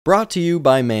Brought to you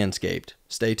by Manscaped.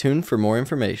 Stay tuned for more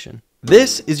information.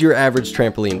 This is your average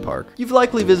trampoline park. You've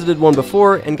likely visited one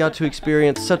before and got to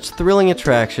experience such thrilling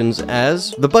attractions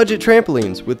as the budget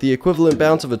trampolines with the equivalent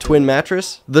bounce of a twin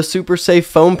mattress, the super safe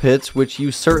foam pits which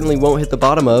you certainly won't hit the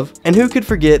bottom of, and who could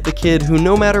forget the kid who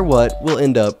no matter what will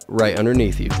end up right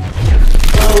underneath you.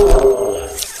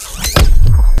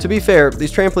 To be fair,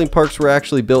 these trampoline parks were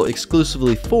actually built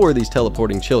exclusively for these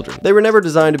teleporting children. They were never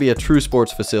designed to be a true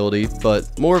sports facility,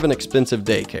 but more of an expensive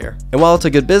daycare. And while it's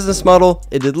a good business model,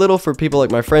 it did little for people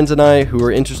like my friends and I who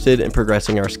were interested in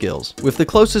progressing our skills. With the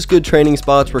closest good training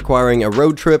spots requiring a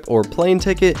road trip or plane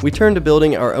ticket, we turned to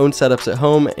building our own setups at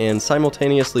home and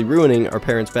simultaneously ruining our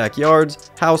parents' backyards,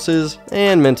 houses,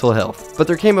 and mental health. But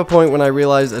there came a point when I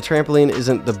realized a trampoline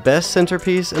isn't the best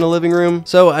centerpiece in a living room,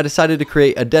 so I decided to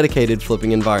create a dedicated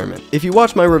flipping environment. If you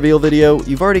watch my reveal video,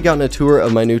 you've already gotten a tour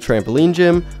of my new trampoline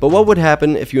gym, but what would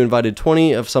happen if you invited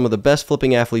 20 of some of the best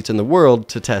flipping athletes in the world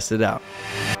to test it out?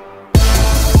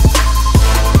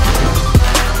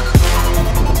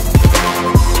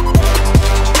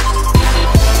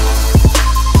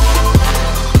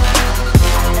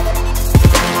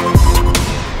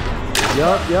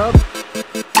 Yup.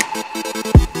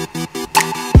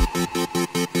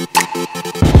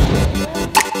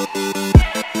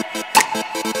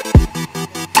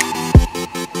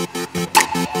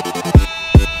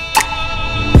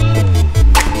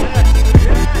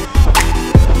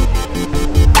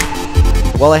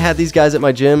 While I had these guys at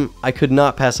my gym, I could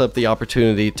not pass up the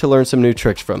opportunity to learn some new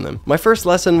tricks from them. My first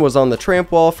lesson was on the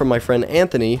tramp wall from my friend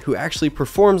Anthony, who actually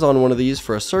performs on one of these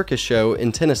for a circus show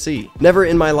in Tennessee. Never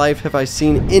in my life have I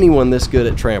seen anyone this good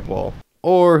at tramp wall,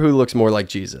 or who looks more like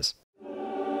Jesus.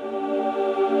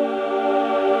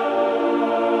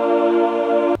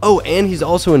 Oh, and he's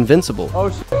also invincible.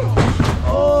 Oh, shit.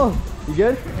 Oh, you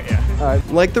good? Yeah. All right.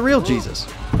 Like the real Jesus.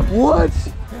 What?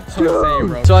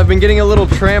 So I've been getting a little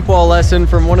tramp wall lesson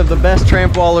from one of the best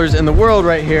tramp wallers in the world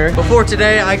right here. Before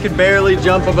today, I could barely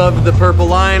jump above the purple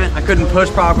line. I couldn't push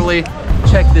properly.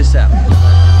 Check this out.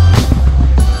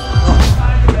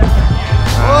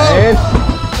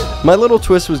 Oh. My little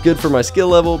twist was good for my skill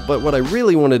level, but what I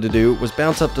really wanted to do was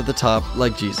bounce up to the top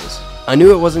like Jesus. I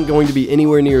knew it wasn't going to be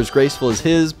anywhere near as graceful as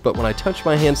his, but when I touched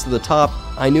my hands to the top,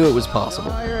 I knew it was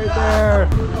possible. Right there.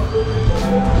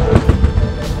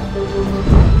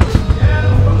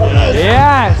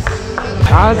 Yes!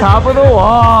 On top of the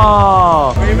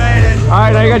wall! We made it!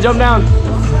 Alright, now you gotta jump down.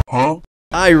 Huh?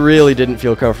 I really didn't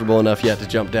feel comfortable enough yet to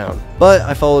jump down, but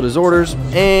I followed his orders,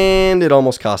 and it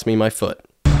almost cost me my foot.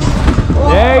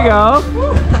 There you go!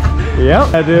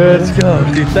 Yep. Yeah, dude. Let's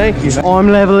go, dude. Thank you. Oh, I'm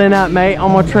leveling up, mate.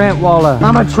 I'm a tramp waller.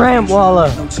 I'm a tramp waller.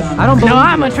 I don't believe. No,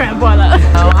 I'm a tramp waller.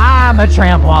 No, I'm a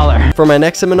tramp waller. For my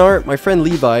next seminar, my friend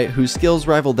Levi, whose skills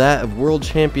rival that of world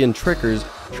champion trickers,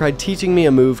 tried teaching me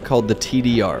a move called the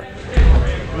TDR.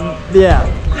 Yeah.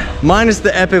 Minus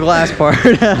the epic last part.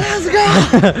 Let's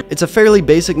go! It's a fairly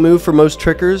basic move for most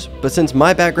trickers, but since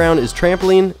my background is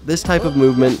trampoline, this type of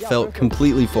movement felt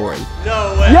completely foreign.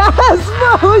 No way!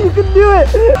 Yes, bro! You can do it!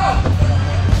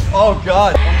 Oh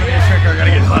god! I'm gonna be a tricker, I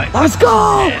gotta get mine. Let's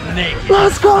go!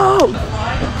 Let's go!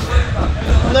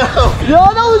 No! Yo,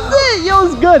 that was it! Yo, it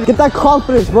was good. Get that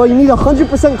confidence, bro. You need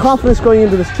 100% confidence going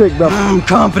into this trick, bro. I'm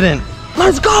confident.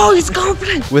 Let's go! He's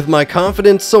confident! With my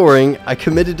confidence soaring, I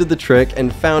committed to the trick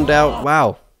and found out,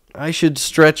 wow, I should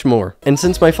stretch more. And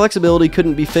since my flexibility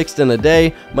couldn't be fixed in a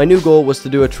day, my new goal was to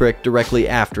do a trick directly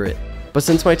after it. But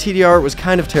since my TDR was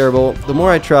kind of terrible, the more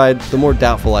I tried, the more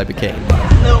doubtful I became.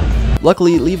 No.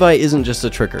 Luckily, Levi isn't just a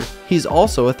tricker. He's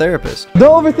also a therapist.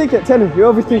 Don't overthink it, Tanner.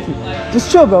 You're overthinking. Just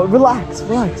chill, bro. Relax,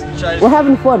 relax. We're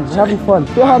having fun. We're having fun.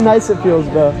 Feel how nice it feels,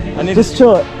 bro. Just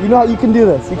chill it. You know how you can do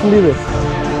this. You can do this.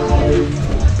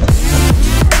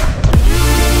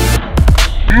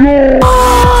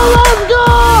 Oh,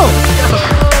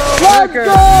 let's go!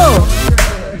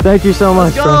 Let's go! Thank you so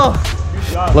much, bro.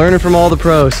 Learning from all the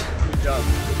pros.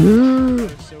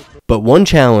 But one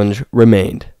challenge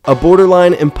remained. A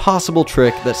borderline impossible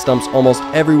trick that stumps almost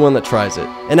everyone that tries it.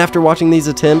 And after watching these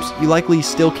attempts, you likely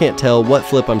still can't tell what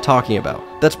flip I'm talking about.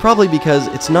 That's probably because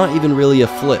it's not even really a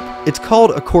flip. It's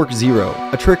called a cork zero,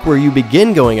 a trick where you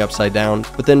begin going upside down,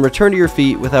 but then return to your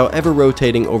feet without ever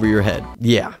rotating over your head.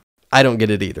 Yeah. I don't get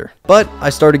it either. But I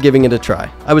started giving it a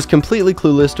try. I was completely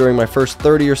clueless during my first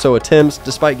 30 or so attempts,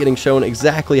 despite getting shown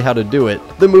exactly how to do it.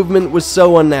 The movement was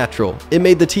so unnatural. It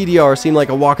made the TDR seem like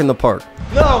a walk in the park.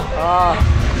 No!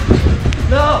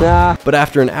 No! Nah. But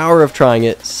after an hour of trying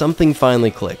it, something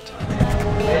finally clicked.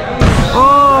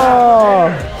 Oh!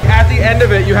 At the end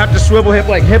of it, you have to swivel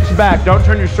like hips back. Don't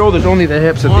turn your shoulders, only the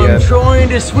hips at the end. I'm trying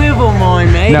to swivel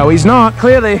mine, mate. No, he's not,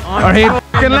 clearly. Or he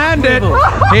can land it.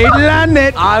 He land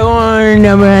it. I want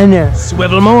to land it.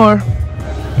 Swivel more.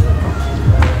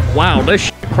 Wow, this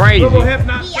shit crazy.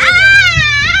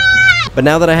 But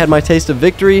now that I had my taste of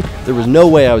victory, there was no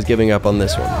way I was giving up on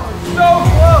this one.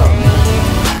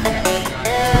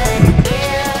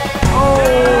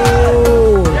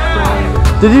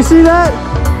 Did you see that?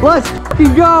 Let's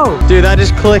f***ing go! Dude, that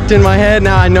just clicked in my head.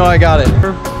 Now I know I got it.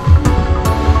 Yep.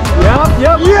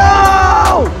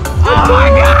 Yo! Oh my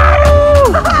God!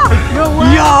 No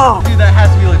way! Yo! Dude, that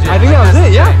has to be legit. I think that was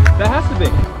it, yeah. That has to be.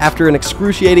 After an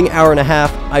excruciating hour and a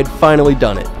half, I'd finally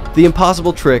done it. The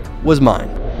impossible trick was mine.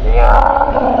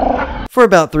 For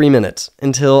about 3 minutes,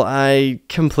 until I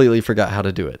completely forgot how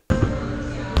to do it.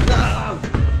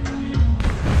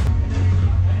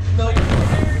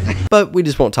 But we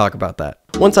just won't talk about that.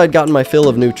 Once I'd gotten my fill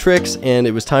of new tricks and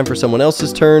it was time for someone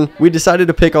else's turn, we decided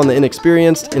to pick on the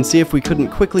inexperienced and see if we couldn't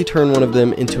quickly turn one of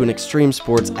them into an extreme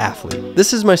sports athlete.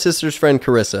 This is my sister's friend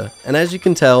Carissa, and as you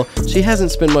can tell, she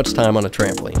hasn't spent much time on a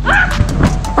trampoline.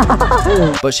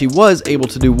 But she was able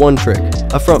to do one trick,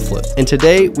 a front flip, and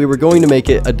today we were going to make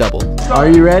it a double. Are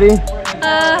you ready?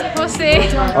 We'll see.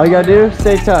 All you gotta do,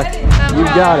 stay tucked. You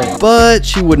got it. But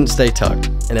she wouldn't stay tucked,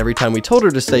 and every time we told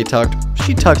her to stay tucked,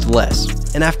 she tucked less.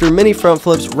 And after many front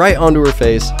flips right onto her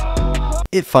face,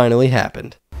 it finally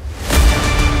happened.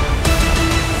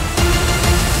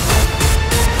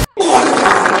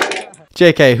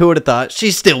 JK, who would have thought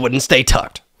she still wouldn't stay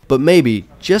tucked? But maybe,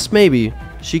 just maybe,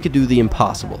 she could do the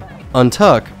impossible.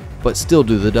 Untuck, but still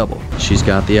do the double. She's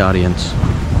got the audience.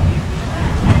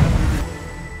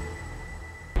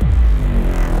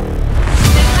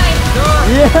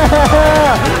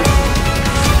 Yeah!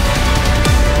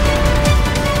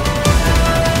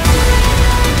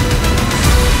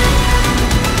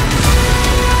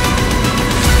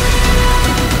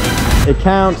 It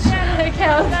counts. It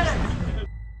counts.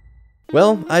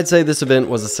 Well, I'd say this event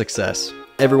was a success.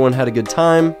 Everyone had a good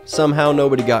time, somehow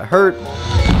nobody got hurt,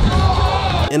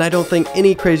 and I don't think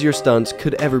any crazier stunts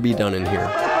could ever be done in here.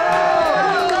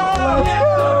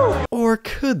 Or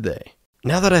could they?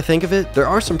 Now that I think of it, there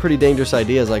are some pretty dangerous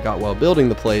ideas I got while building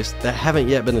the place that haven't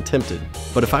yet been attempted.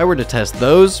 But if I were to test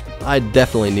those, I'd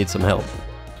definitely need some help.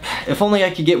 If only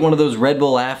I could get one of those Red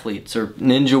Bull athletes or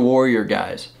Ninja Warrior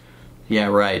guys. Yeah,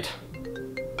 right.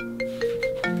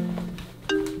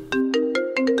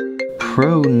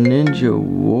 Pro Ninja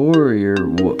Warrior,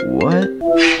 what?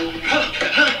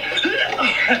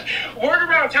 Word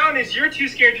around town is you're too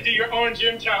scared to do your own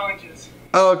gym challenges.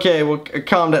 Okay, well,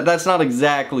 calm down. That's not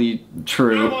exactly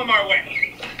true. I'm on my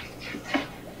way.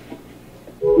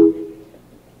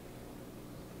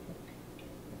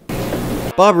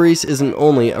 Bob Reese isn't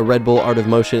only a Red Bull Art of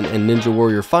Motion and Ninja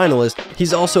Warrior finalist,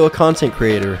 he's also a content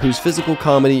creator whose physical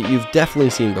comedy you've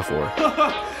definitely seen before.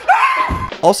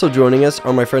 Also joining us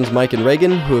are my friends Mike and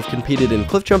Reagan, who have competed in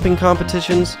cliff jumping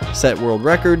competitions, set world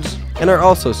records, and are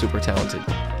also super talented.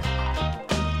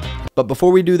 But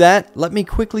before we do that, let me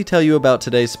quickly tell you about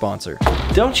today's sponsor.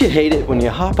 Don't you hate it when you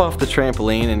hop off the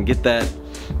trampoline and get that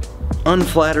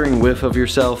unflattering whiff of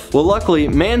yourself? Well, luckily,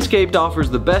 Manscaped offers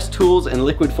the best tools and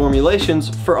liquid formulations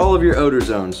for all of your odor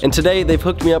zones. And today, they've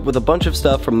hooked me up with a bunch of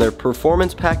stuff from their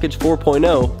Performance Package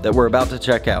 4.0 that we're about to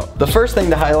check out. The first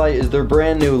thing to highlight is their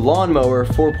brand new Lawnmower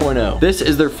 4.0. This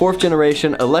is their 4th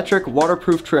generation electric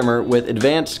waterproof trimmer with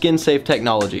advanced skin-safe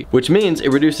technology, which means it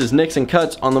reduces nicks and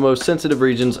cuts on the most sensitive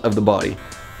regions of the body.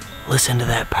 Listen to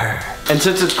that purr. And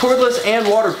since it's cordless and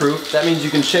waterproof, that means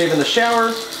you can shave in the shower,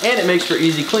 and it makes for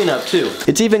easy cleanup too.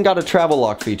 It's even got a travel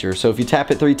lock feature, so if you tap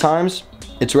it 3 times,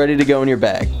 it's ready to go in your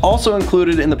bag. Also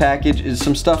included in the package is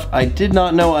some stuff I did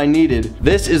not know I needed.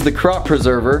 This is the Crop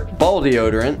Preserver ball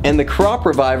deodorant, and the Crop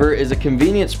Reviver is a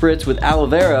convenient spritz with aloe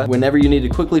vera whenever you need to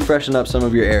quickly freshen up some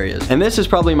of your areas. And this is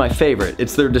probably my favorite.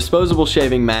 It's their disposable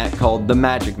shaving mat called the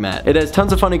Magic Mat. It has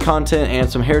tons of funny content and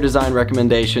some hair design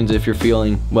recommendations if you're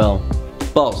feeling, well,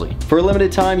 ballsy. For a limited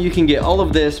time, you can get all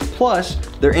of this, plus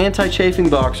their anti-chafing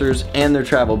boxers and their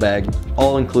travel bag,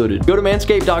 all included. Go to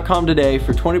manscaped.com today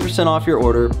for 20% off your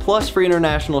order, plus free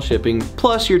international shipping,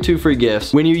 plus your 2 free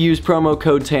gifts when you use promo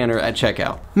code Tanner at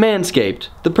checkout. Manscaped,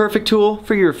 the perfect tool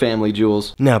for your family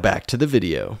jewels. Now back to the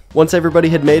video. Once everybody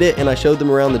had made it and I showed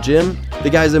them around the gym, the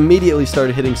guys immediately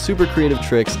started hitting super creative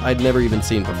tricks I'd never even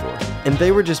seen before. And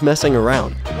they were just messing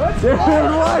around.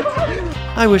 What?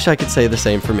 I wish I could say the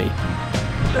same for me.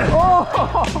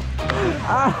 Oh!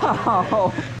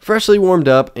 Ow! Freshly warmed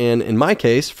up, and in my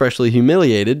case, freshly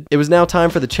humiliated, it was now time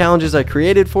for the challenges I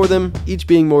created for them, each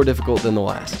being more difficult than the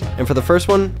last. And for the first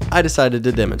one, I decided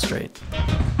to demonstrate.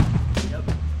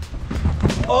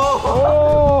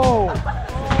 Oh!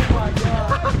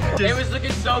 It was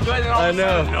looking so good and all I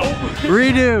know. Nope.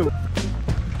 Redo.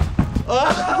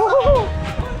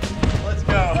 Let's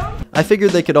go. I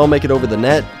figured they could all make it over the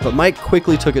net, but Mike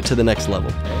quickly took it to the next level.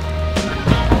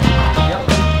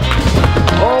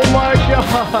 Oh my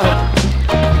God.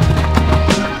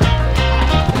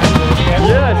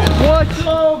 Yes. What?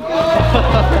 So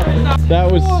good.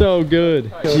 That was so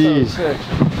good. Jeez.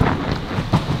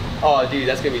 Oh, dude,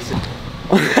 that's gonna be sick.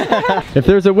 If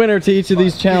there's a winner to each of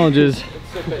these challenges,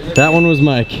 that one was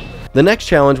Mike. The next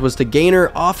challenge was to gain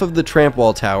her off of the tramp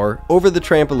wall tower, over the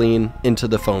trampoline, into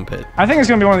the foam pit. I think it's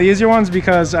gonna be one of the easier ones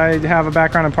because I have a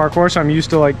background in parkour, so I'm used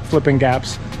to like flipping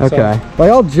gaps. Okay.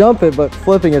 Like I'll jump it, but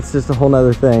flipping it's just a whole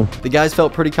nother thing. The guys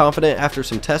felt pretty confident after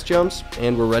some test jumps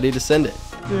and were ready to send it.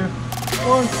 2,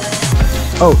 1.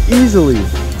 Oh, easily.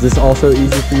 Is this also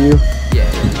easy for you? Yeah.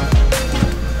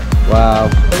 Wow.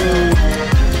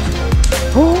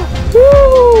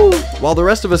 While the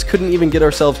rest of us couldn't even get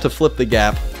ourselves to flip the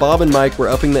gap, Bob and Mike were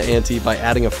upping the ante by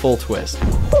adding a full twist.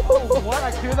 What?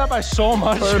 I cleared that by so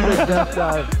much. Perfect death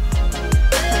dive.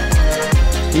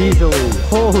 Easily.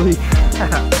 Holy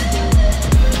crap.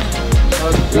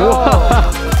 Let's go.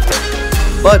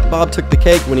 But Bob took the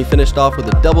cake when he finished off with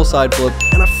a double side flip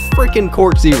and a freaking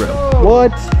cork zero.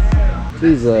 What?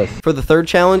 Jesus. For the third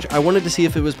challenge, I wanted to see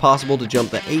if it was possible to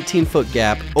jump the 18-foot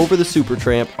gap over the super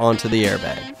tramp onto the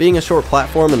airbag. Being a short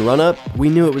platform and run up, we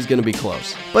knew it was going to be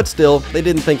close. But still, they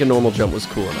didn't think a normal jump was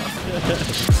cool enough.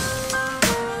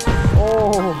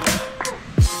 Oh.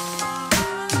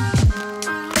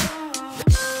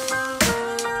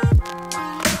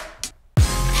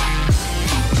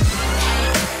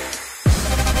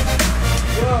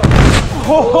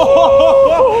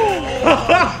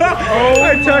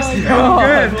 I touched the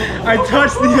edge. Good. I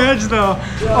touched the edge though.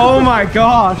 Oh my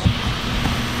gosh.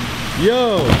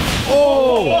 Yo!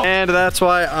 Oh! And that's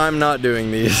why I'm not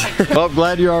doing these. Well,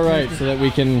 glad you're all right, so that we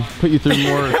can put you through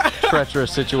more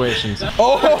treacherous situations.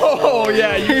 Oh,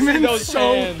 yeah, you Came see in those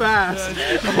so hands. fast.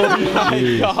 Oh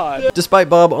my God. Despite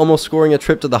Bob almost scoring a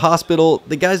trip to the hospital,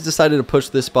 the guys decided to push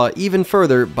this spot even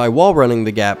further by wall running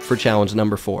the gap for challenge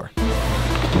number 4.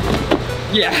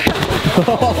 Yeah.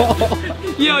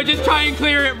 Yo, just try and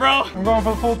clear it, bro. I'm going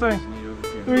for the full thing.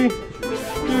 3, 2,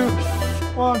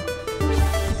 1.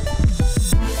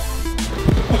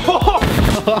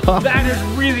 That is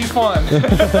really fun.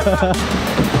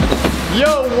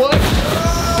 Yo, what?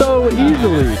 So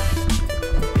easily.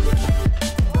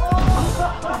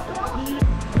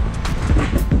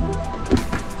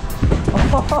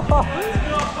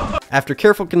 After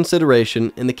careful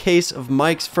consideration, in the case of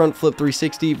Mike's front flip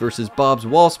 360 versus Bob's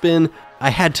wall spin, I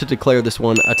had to declare this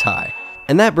one a tie.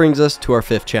 And that brings us to our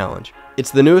 5th challenge.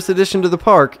 It's the newest addition to the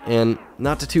park, and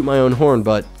not to toot my own horn,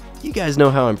 but you guys know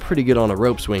how I'm pretty good on a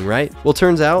rope swing, right? Well,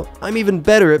 turns out, I'm even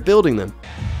better at building them.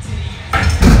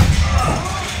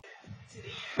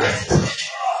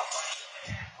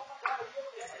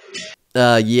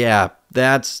 Yeah,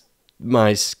 that's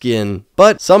my skin.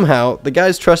 But somehow, the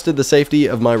guys trusted the safety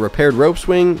of my repaired rope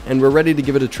swing and were ready to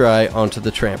give it a try onto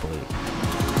the trampoline.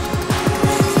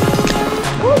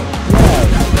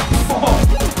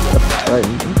 Right.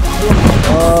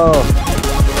 Oh.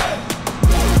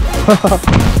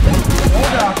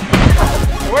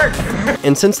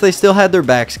 And since they still had their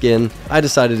back skin, I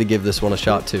decided to give this one a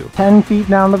shot too. 10 feet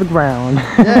down to the ground.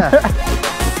 Yeah.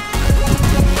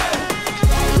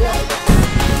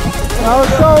 That was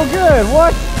so good.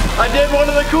 What? I did one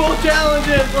of the cool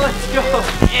challenges. Let's go.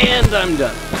 And I'm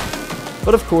done.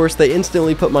 But of course, they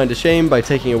instantly put mine to shame by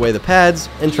taking away the pads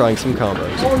and trying some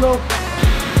combos. Oh no.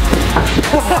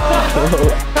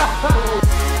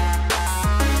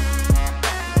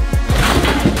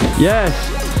 Yes.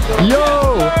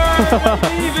 Yo.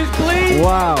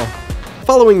 Wow.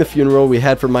 Following the funeral we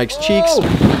had for Mike's cheeks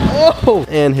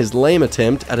and his lame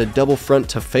attempt at a double front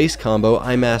to face combo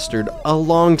I mastered a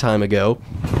long time ago,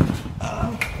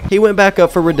 he went back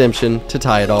up for redemption to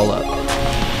tie it all up.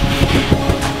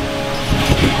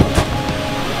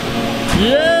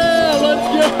 Yeah, let's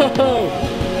go.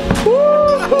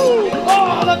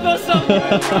 Oh, that feels so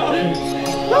good, bro.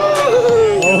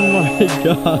 Oh my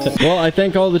God. Well, I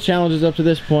think all the challenges up to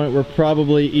this point were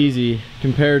probably easy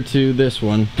compared to this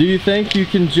one. Do you think you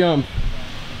can jump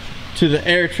to the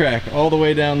air track all the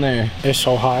way down there? It's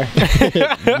so high.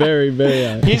 Very, very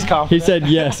high. He's confident. He said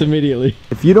yes immediately.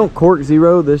 If you don't cork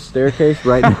zero this staircase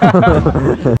right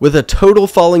now. With a total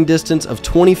falling distance of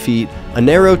 20 feet, a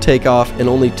narrow takeoff, and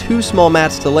only 2 small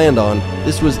mats to land on,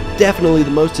 this was definitely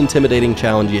the most intimidating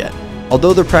challenge yet.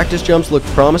 Although their practice jumps looked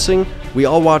promising, we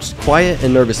all watched quiet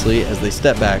and nervously as they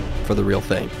stepped back for the real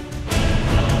thing.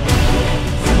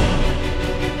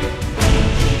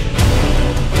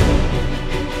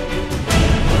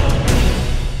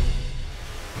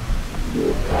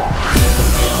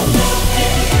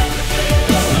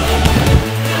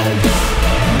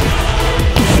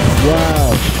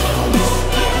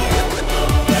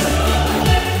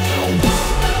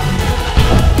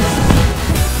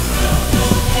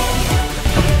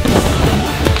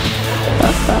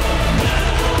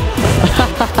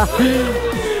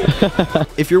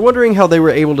 If you're wondering how they were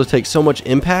able to take so much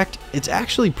impact, it's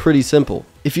actually pretty simple.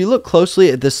 If you look closely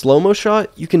at this slow-mo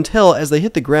shot, you can tell as they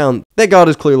hit the ground that God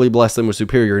has clearly blessed them with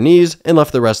superior knees and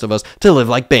left the rest of us to live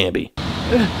like Bambi.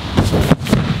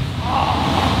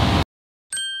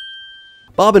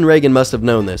 Bob and Reagan must have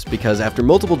known this because after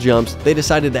multiple jumps, they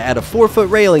decided to add a 4-foot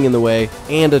railing in the way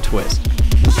and a twist.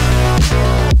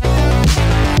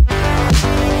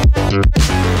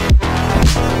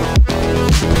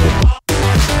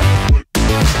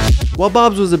 While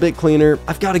Bob's was a bit cleaner,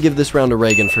 I've got to give this round to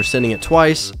Reagan for sending it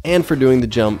twice and for doing the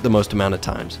jump the most amount of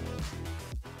times.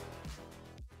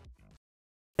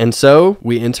 And so,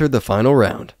 we enter the final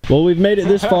round. Well, we've made it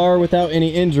this far without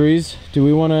any injuries. Do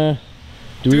we want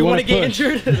to get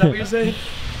injured? Is that what you're saying?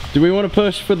 Do we want to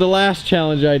push for the last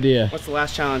challenge idea? What's the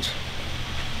last challenge?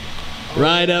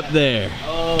 Right up there.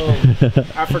 Oh,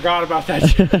 I forgot about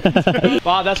that.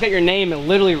 Bob, that's got your name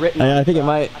literally written on it. I think it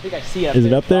might. I think I see it. Is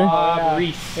it up there? Bob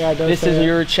Reese. Yeah, it does this say is that.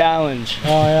 your challenge. Oh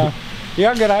yeah. You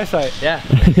got good eyesight. Yeah.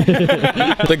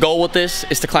 The goal with this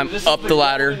is to climb up the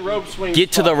ladder,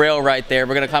 get to the rail right there.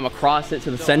 We're gonna climb across it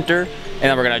to the center, and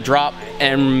then we're gonna drop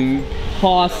and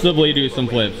Possibly do some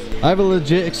flips. I have a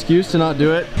legit excuse to not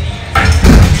do it.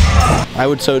 I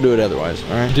would so do it otherwise,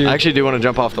 alright? I actually do want to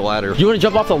jump off the ladder. You want to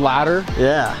jump off the ladder?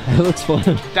 Yeah, it looks fun.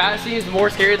 That seems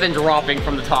more scary than dropping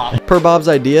from the top. Per Bob's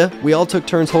idea, we all took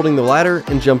turns holding the ladder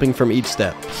and jumping from each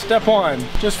step. Step 1,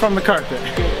 just from the carpet.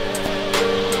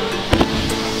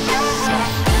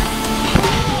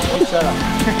 Shut up.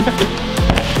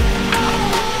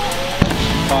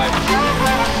 5.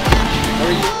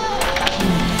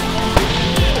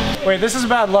 Wait, this is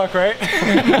bad luck, right?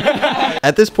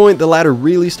 At this point, the ladder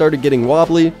really started getting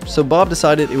wobbly, so Bob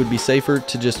decided it would be safer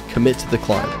to just commit to the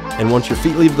climb. And once your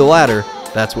feet leave the ladder,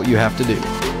 that's what you have to do.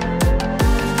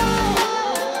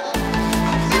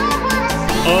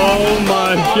 Oh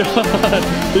my God,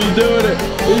 he's doing it,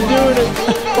 he's doing it.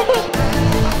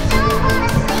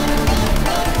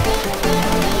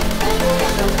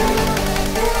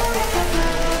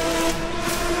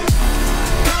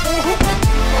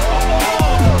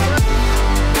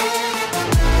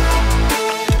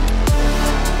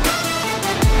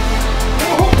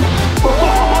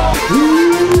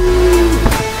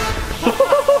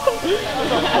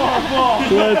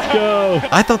 Let's go.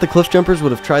 I thought the cliff jumpers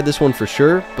would have tried this one for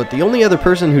sure, but the only other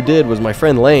person who did was my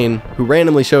friend Lane, who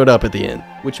randomly showed up at the end.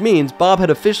 Which means Bob had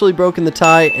officially broken the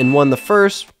tie and won the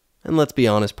first, and let's be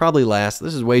honest, probably last,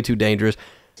 this is way too dangerous,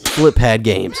 flip pad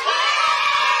games.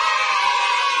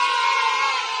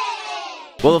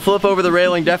 Well, the flip over the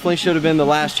railing definitely should have been the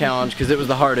last challenge because it was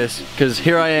the hardest. Because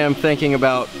here I am thinking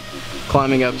about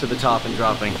climbing up to the top and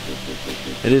dropping.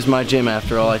 It is my gym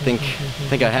after all. I think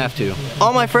I have to.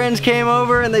 All my friends came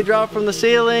over and they dropped from the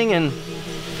ceiling and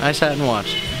I sat and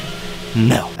watched.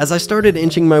 No. As I started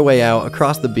inching my way out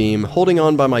across the beam, holding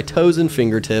on by my toes and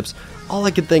fingertips, all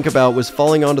I could think about was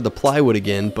falling onto the plywood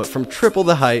again, but from triple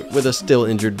the height with a still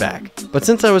injured back. But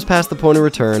since I was past the point of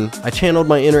return, I channeled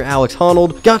my inner Alex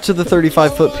Honnold, got to the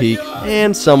 35-foot peak,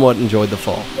 and somewhat enjoyed the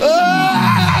fall.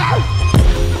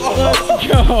 Let's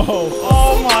go!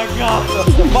 Oh my God!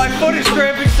 My foot is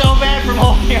cramping so bad from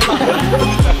holding on.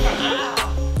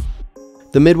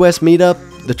 The Midwest meetup,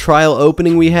 the trial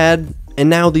opening we had, and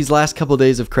now these last couple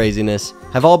days of craziness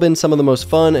have all been some of the most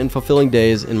fun and fulfilling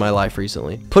days in my life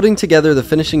recently. Putting together the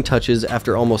finishing touches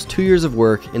after almost 2 years of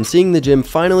work and seeing the gym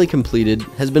finally completed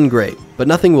has been great, but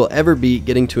nothing will ever beat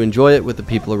getting to enjoy it with the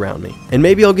people around me. And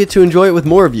maybe I'll get to enjoy it with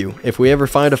more of you if we ever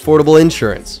find affordable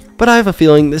insurance. But I have a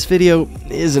feeling this video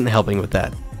isn't helping with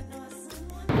that.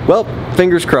 Well,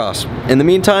 fingers crossed. In the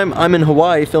meantime, I'm in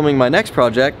Hawaii filming my next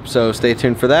project, so stay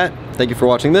tuned for that. Thank you for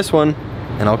watching this one,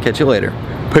 and I'll catch you later.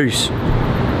 Peace.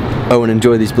 Oh, and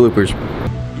enjoy these bloopers.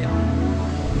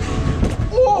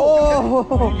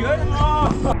 Oh! You good?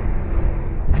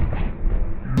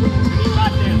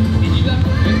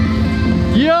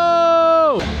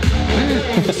 Yo!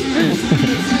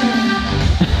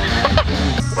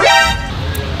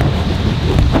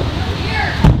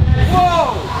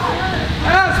 Whoa!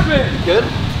 Aspen! Good?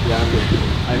 Yeah, I'm good.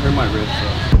 I hurt my ribs, so.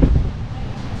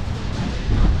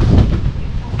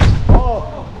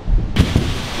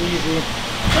 Easy.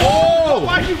 Oh!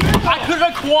 I could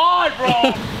have quad, bro!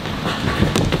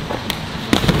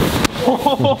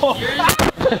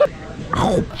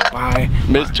 Bye.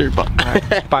 Mr. Bob.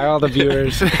 Bye all the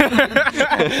viewers.